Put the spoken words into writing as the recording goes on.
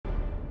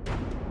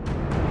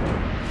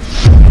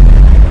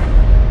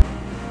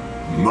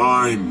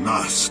My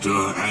master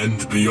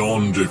and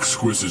beyond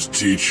exquisite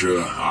teacher,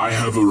 I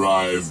have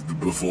arrived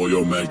before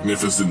your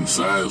magnificence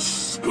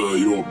as per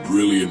your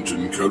brilliant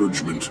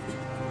encouragement.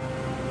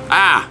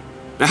 Ah,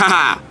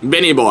 haha,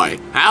 Benny boy,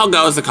 how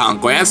goes the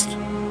conquest?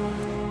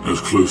 As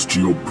close to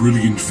your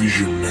brilliant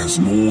vision as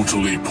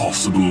mortally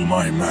possible,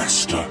 my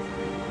master.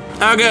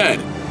 Oh, good.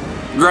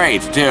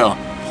 Great, too.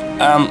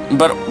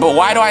 But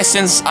why do I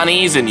sense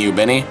unease in you,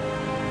 Benny?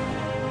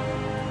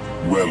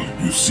 Well,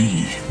 you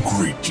see,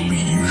 great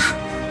liege,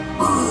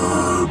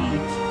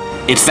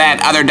 It's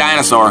that other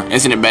dinosaur,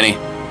 isn't it, Benny?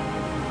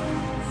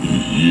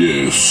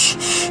 Yes,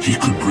 he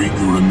could bring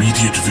your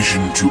immediate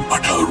vision to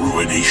utter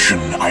ruination,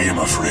 I am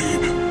afraid.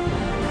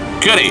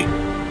 Could he?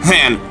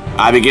 Then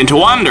I begin to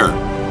wonder.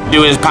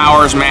 Do his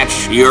powers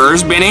match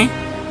yours, Benny?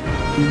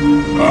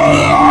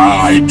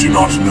 I do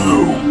not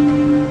know.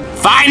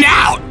 Find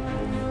out!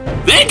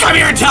 Then come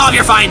here and tell of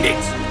your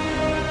findings!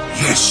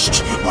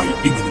 Yes, my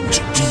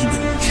ignorant demon.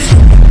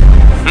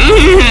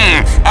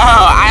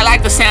 Oh, I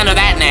like the sound of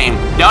that name.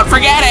 Don't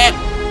forget it!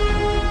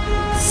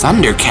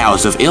 Thunder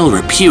cows of ill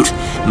repute,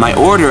 my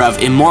order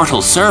of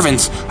immortal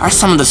servants, are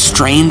some of the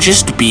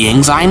strangest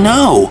beings I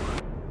know.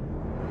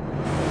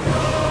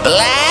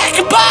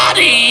 Black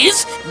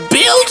bodies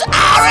built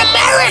our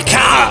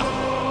America!